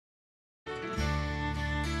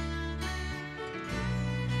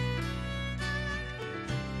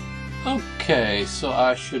Okay, so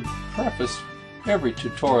I should preface every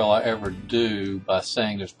tutorial I ever do by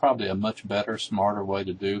saying there's probably a much better, smarter way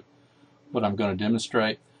to do what I'm going to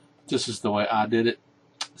demonstrate. This is the way I did it,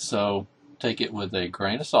 so take it with a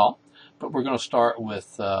grain of salt. But we're going to start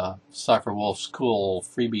with Cypher Wolf's cool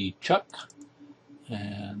freebie Chuck,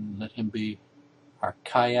 and let him be our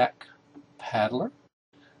kayak paddler.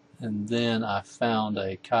 And then I found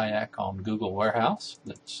a kayak on Google Warehouse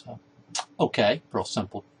that's okay, real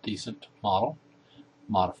simple, decent model.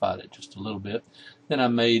 Modified it just a little bit. Then I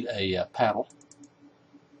made a paddle,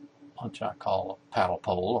 which I call a paddle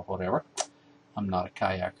pole or whatever. I'm not a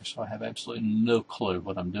kayaker, so I have absolutely no clue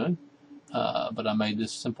what I'm doing. But I made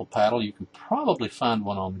this simple paddle. You can probably find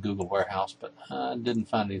one on Google Warehouse, but I didn't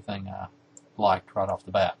find anything I liked right off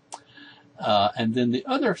the bat. And then the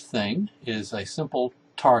other thing is a simple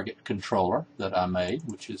target controller that I made,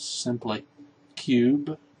 which is simply a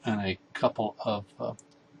cube and a couple of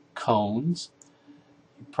cones.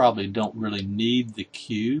 You probably don't really need the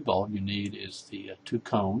cube. All you need is the two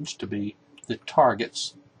cones to be the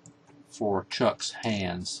targets for Chuck's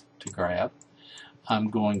hands to grab. I'm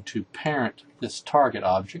going to parent this target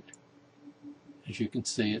object. As you can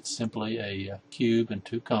see, it's simply a cube and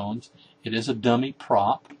two cones. It is a dummy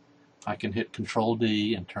prop. I can hit Control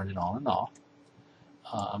D and turn it on and off.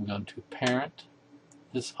 I'm going to parent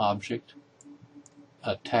this object,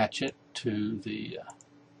 attach it to the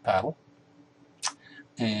paddle,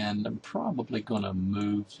 and I'm probably going to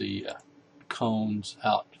move the cones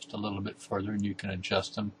out just a little bit further, and you can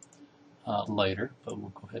adjust them later, but we'll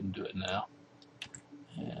go ahead and do it now.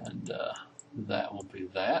 And that will be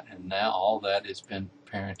that, and now all that has been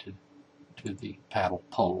parented to the paddle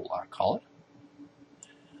pole, I call it.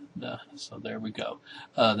 And, so there we go.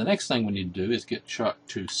 The next thing we need to do is get Chuck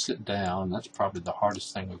to sit down. That's probably the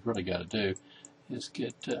hardest thing we've really got to do, is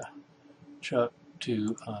get Chuck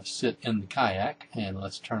to sit in the kayak. And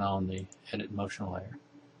let's turn on the edit motion layer.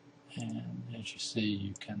 And as you see,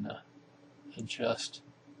 you can adjust.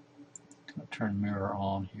 I'm going to turn mirror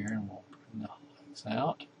on here, and we'll bring the legs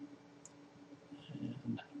out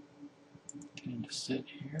and get him to sit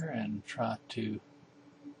here and try to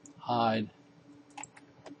hide.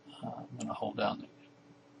 I'm going to hold down the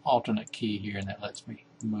alternate key here, and that lets me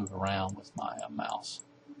move around with my mouse.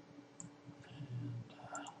 And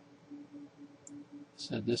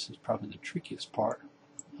so this is probably the trickiest part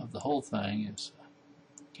of the whole thing, is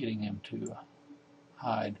getting him to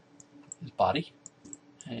hide his body.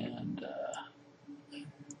 And there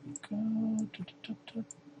we go. Get the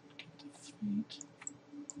feet.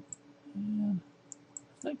 And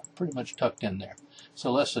I think we're pretty much tucked in there.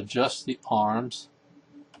 So let's adjust the arms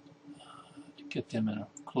to get them in a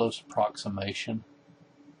close approximation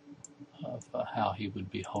of how he would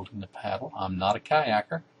be holding the paddle. I'm not a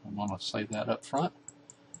kayaker. I want to say that up front.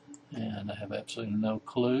 And I have absolutely no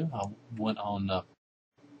clue. I went on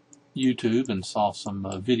YouTube and saw some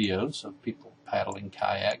videos of people paddling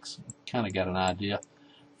kayaks, and kind of got an idea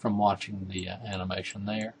from watching the animation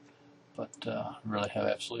there, but really have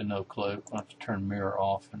absolutely no clue. I'm going to have to turn mirror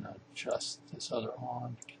off and adjust this other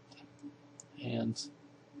arm to get the hands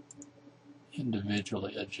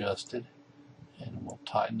individually adjusted, and we'll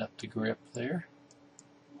tighten up the grip there.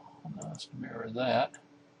 Now let's mirror that,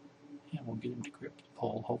 and we'll get him to grip the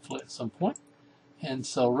pole hopefully at some point. And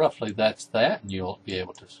so roughly that's that, and you'll be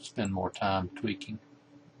able to spend more time tweaking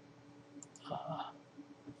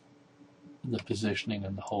the positioning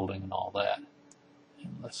and the holding and all that.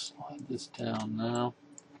 And let's slide this down now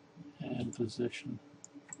and position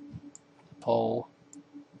the pole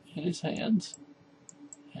in his hands.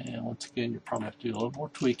 And once again, you'll probably have to do a little more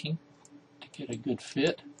tweaking to get a good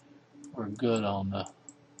fit. We're good on the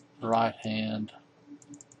right hand,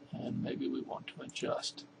 and maybe we want to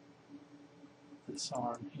adjust this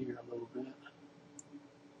arm here a little bit.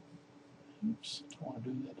 Oops, don't want to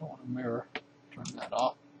do that. Don't want to mirror. Turn that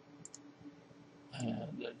off,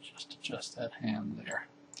 and just adjust that hand there.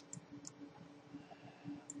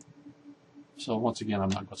 So once again, I'm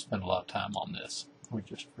not going to spend a lot of time on this. We're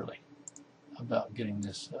just really about getting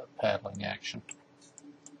this paddling action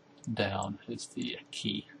down is the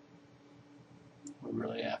key we're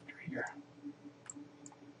really after here.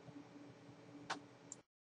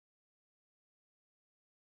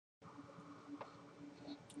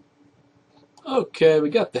 Okay, we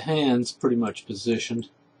got the hands pretty much positioned.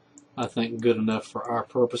 I think good enough for our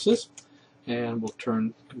purposes. And we'll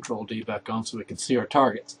turn Control D back on so we can see our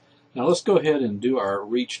targets. Now let's go ahead and do our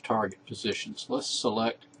reach target positions. Let's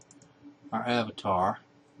select our avatar,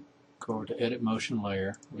 go over to Edit Motion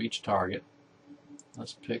Layer, Reach Target.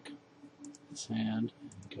 Let's pick this hand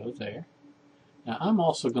and go there. Now I'm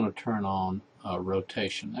also going to turn on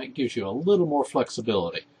rotation. That gives you a little more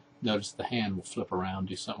flexibility. Notice the hand will flip around,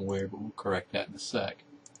 do something weird, but we'll correct that in a sec.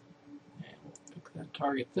 And we'll pick that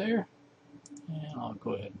target there, and I'll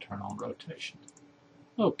go ahead and turn on rotation.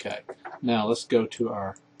 Okay, now let's go to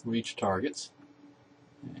our reach targets,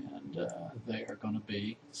 and they are going to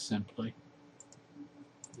be simply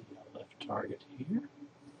the left target here.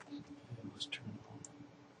 And let's turn on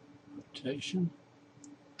rotation.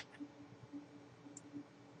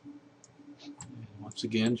 And once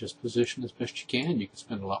again, just position as best you can. You can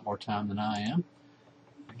spend a lot more time than I am.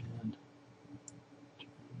 And turn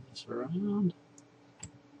this around.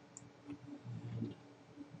 And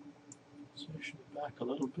position it back a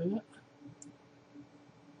little bit.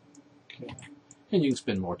 Okay. And you can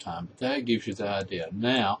spend more time, but that gives you the idea.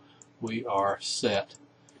 Now we are set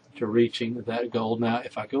to reaching that goal. Now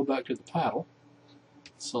if I go back to the paddle,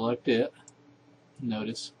 select it,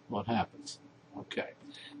 notice what happens. Okay.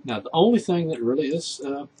 Now the only thing that really is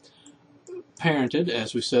parented,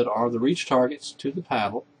 as we said, are the reach targets to the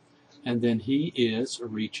paddle, and then he is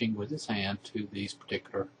reaching with his hand to these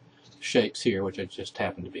particular shapes here, which just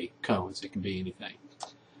happen to be cones. It can be anything.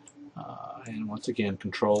 And once again,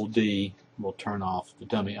 Control D will turn off the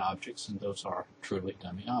dummy objects, and those are truly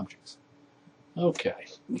dummy objects. Okay.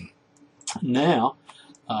 Now,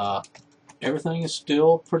 everything is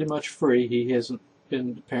still pretty much free. He hasn't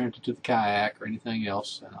been parented to the kayak or anything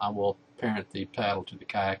else, and I will parent the paddle to the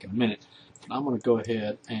kayak in a minute. But I'm going to go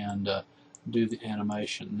ahead and do the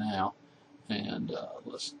animation now. And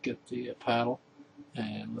let's get the paddle,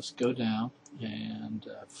 and let's go down and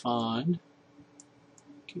find,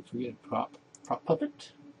 keep forgetting prop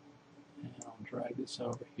puppet, and I'll drag this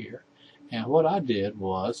over here. And what I did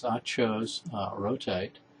was I chose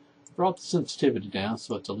rotate, brought the sensitivity down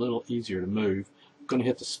so it's a little easier to move. I'm going to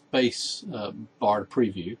hit the space bar to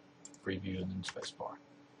preview, and then space bar.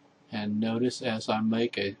 And notice as I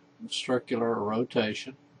make a circular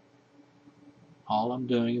rotation, all I'm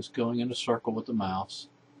doing is going in a circle with the mouse.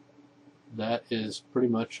 That is pretty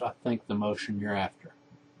much, I think, the motion you're after.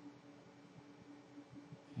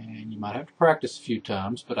 And you might have to practice a few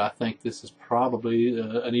times, but I think this is probably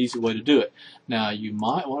an easy way to do it. Now, you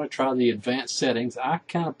might want to try the advanced settings. I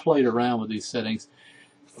kind of played around with these settings,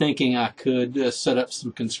 thinking I could set up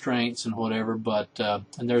some constraints and whatever, but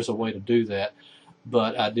and there's a way to do that,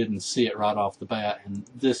 but I didn't see it right off the bat, and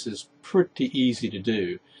this is pretty easy to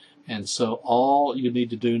do. And so all you need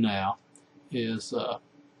to do now is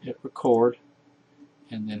hit record,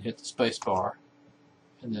 and then hit the space bar,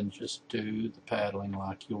 and then just do the paddling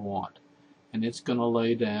like you want. And it's going to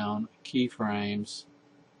lay down keyframes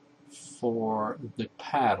for the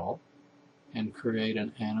paddle and create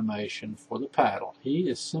an animation for the paddle. He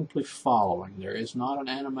is simply following. There is not an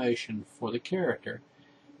animation for the character.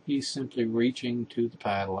 He's simply reaching to the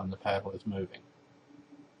paddle, and the paddle is moving.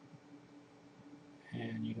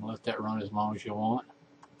 And you can let that run as long as you want.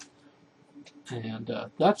 And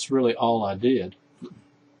that's really all I did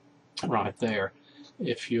right there.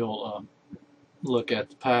 If you'll look at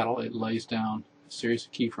the paddle, it lays down a series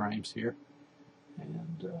of keyframes here,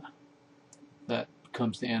 and that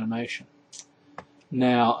becomes the animation.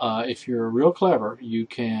 Now, if you're real clever, you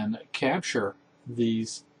can capture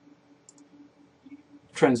these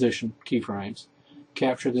transition keyframes,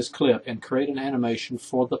 capture this clip, and create an animation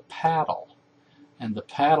for the paddle. And the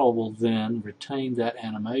paddle will then retain that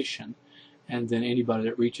animation, and then anybody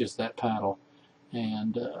that reaches that paddle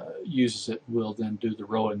and uses it will then do the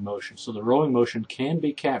rowing motion. So the rowing motion can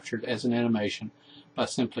be captured as an animation by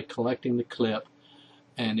simply collecting the clip,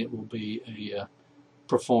 and it will be a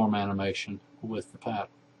perform animation with the paddle.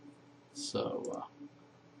 So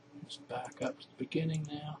let's back up to the beginning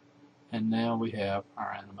now, and now we have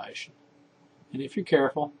our animation. And if you're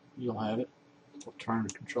careful, you'll have it. We'll turn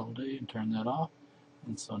to Control D and turn that off,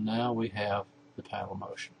 and so now we have the paddle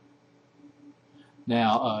motion.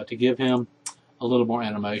 Now to give him a little more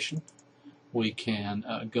animation, we can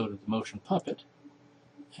go to the motion puppet,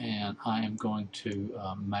 and I am going to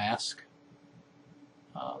mask.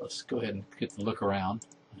 Let's go ahead and get the look around.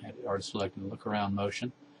 I had already selected the look around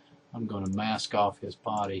motion. I'm going to mask off his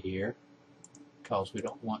body here because we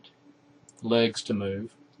don't want the legs to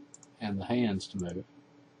move and the hands to move.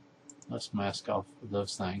 Let's mask off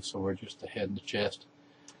those things so we're just the head and the chest.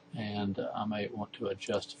 And I may want to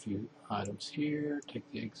adjust a few items here, take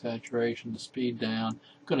the exaggeration, the speed down.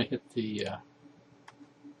 I'm going to hit the,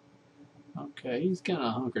 okay, he's kind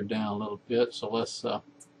of hunkered down a little bit, so let's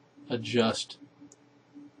adjust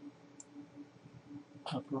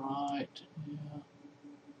upright, yeah.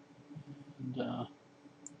 And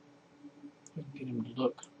we can get him to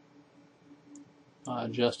look, by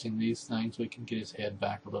adjusting these things, we can get his head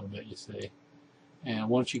back a little bit, you see. And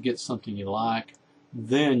once you get something you like,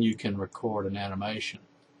 then you can record an animation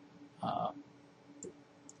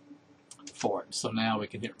for it. So now we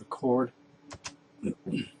can hit record,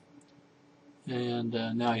 and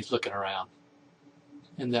now he's looking around.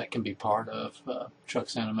 And that can be part of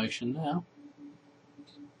Chuck's animation now.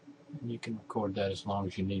 And you can record that as long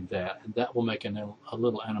as you need that. And that will make a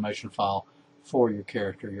little animation file for your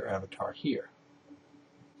character, your avatar here.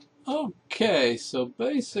 Okay, so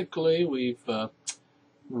basically we've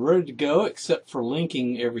ready to go except for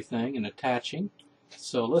linking everything and attaching.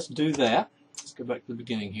 So let's do that. Let's go back to the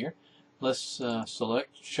beginning here. Let's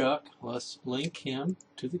select Chuck. Let's link him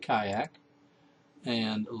to the kayak.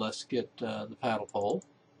 And let's get the paddle pole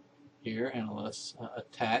here, and let's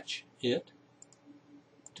attach it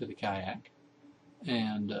to the kayak.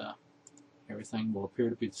 And everything will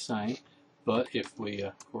appear to be the same. But if we,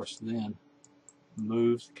 of course, then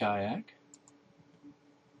move the kayak,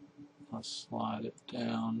 let's slide it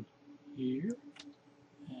down here,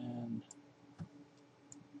 and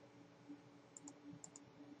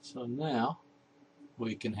so now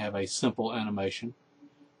we can have a simple animation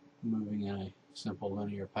moving in a simple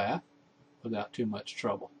linear path without too much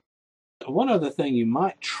trouble. One other thing you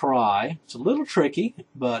might try, it's a little tricky,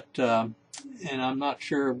 but and I'm not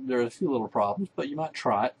sure, there are a few little problems, but you might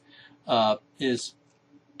try it, is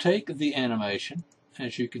take the animation.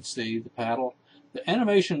 As you can see, the paddle, the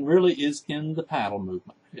animation really is in the paddle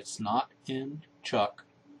movement. It's not in Chuck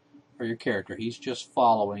or your character. He's just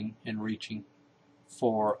following and reaching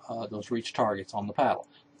for those reach targets on the paddle.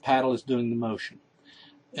 The paddle is doing the motion.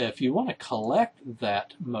 If you want to collect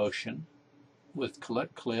that motion with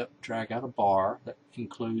Collect Clip, drag out a bar that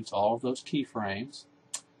includes all of those keyframes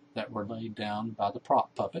that were laid down by the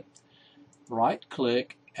prop puppet. Right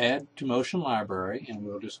click, add to motion library, and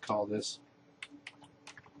we'll just call this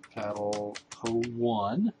paddle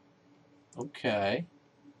 01. Okay.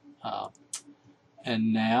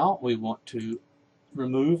 And now we want to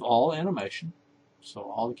remove all animation. So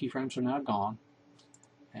all the keyframes are now gone,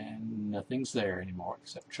 and nothing's there anymore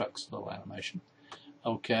except Chuck's little animation.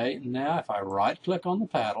 Okay, now if I right click on the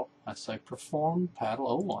paddle, I say perform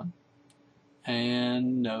paddle 01,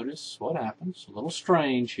 and notice what happens. A little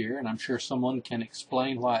strange here, and I'm sure someone can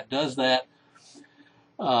explain why it does that.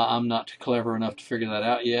 I'm not clever enough to figure that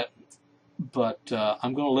out yet, but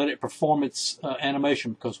I'm going to let it perform its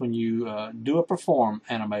animation, because when you do a perform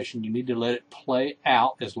animation, you need to let it play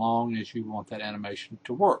out as long as you want that animation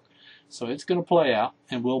to work. So it's going to play out,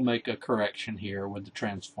 and we'll make a correction here with the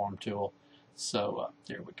transform tool. So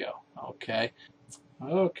there we go. Okay.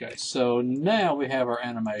 Okay, so now we have our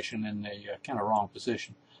animation in the kind of wrong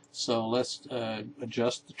position. So let's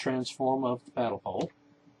adjust the transform of the paddle pole.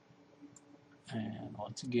 And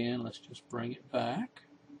once again, let's just bring it back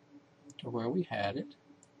to where we had it.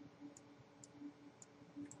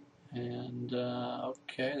 And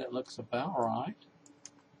okay, that looks about right.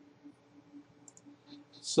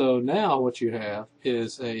 So now what you have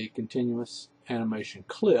is a continuous animation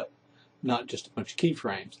clip, not just a bunch of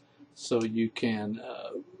keyframes. So you can,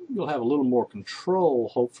 you'll have a little more control,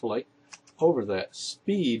 hopefully, over that.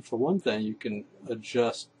 Speed, for one thing, you can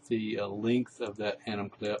adjust the length of that anim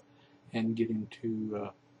clip and get him to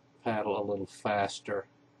paddle a little faster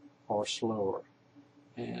or slower,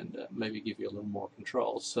 and maybe give you a little more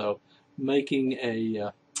control. So making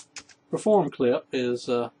a perform clip is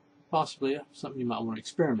possibly something you might want to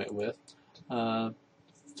experiment with.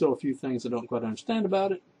 Still a few things I don't quite understand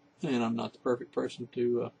about it, and I'm not the perfect person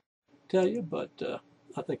to tell you, but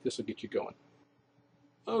I think this will get you going.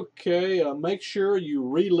 Okay, make sure you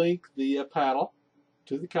relink the paddle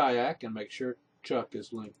to the kayak, and make sure Chuck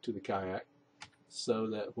is linked to the kayak so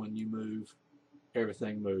that when you move,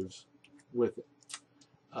 everything moves with it.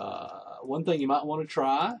 One thing you might want to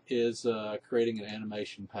try is creating an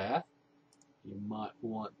animation path. You might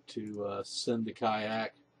want to send the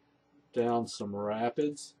kayak down some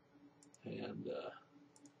rapids, and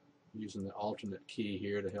using the alternate key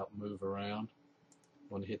here to help move around. I'm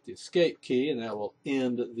going to hit the escape key, and that will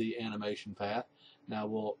end the animation path. Now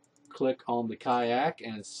we'll click on the kayak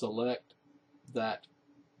and select that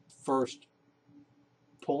first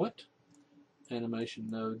point, animation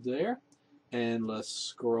node there, and let's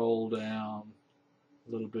scroll down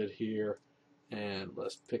a little bit here, and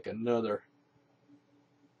let's pick another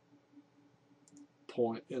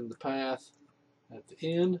point in the path at the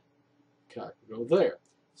end. Kayak will go there.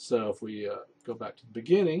 So if we go back to the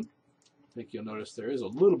beginning, I think you'll notice there is a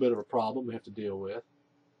little bit of a problem we have to deal with.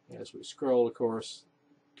 As we scroll, of course,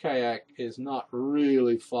 kayak is not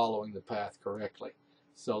really following the path correctly.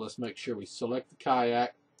 So let's make sure we select the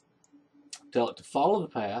kayak, tell it to follow the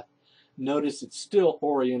path. Notice it's still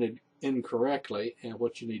oriented incorrectly, and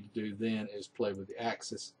what you need to do then is play with the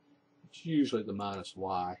axis. It's usually the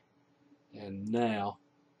 -y. And now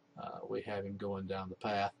we have him going down the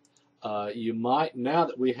path. You might, now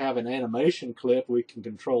that we have an animation clip, we can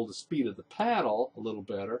control the speed of the paddle a little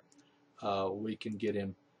better. We can get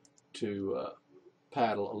him to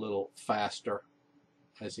paddle a little faster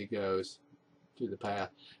as he goes through the path.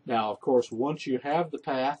 Now, of course, once you have the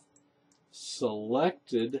path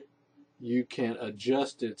selected, you can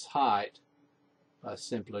adjust its height by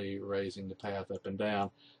simply raising the path up and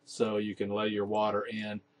down. So you can lay your water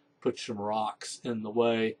in, put some rocks in the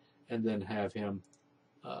way, and then have him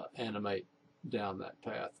animate down that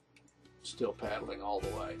path, still paddling all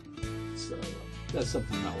the way. So that's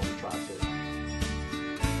something I want to try too.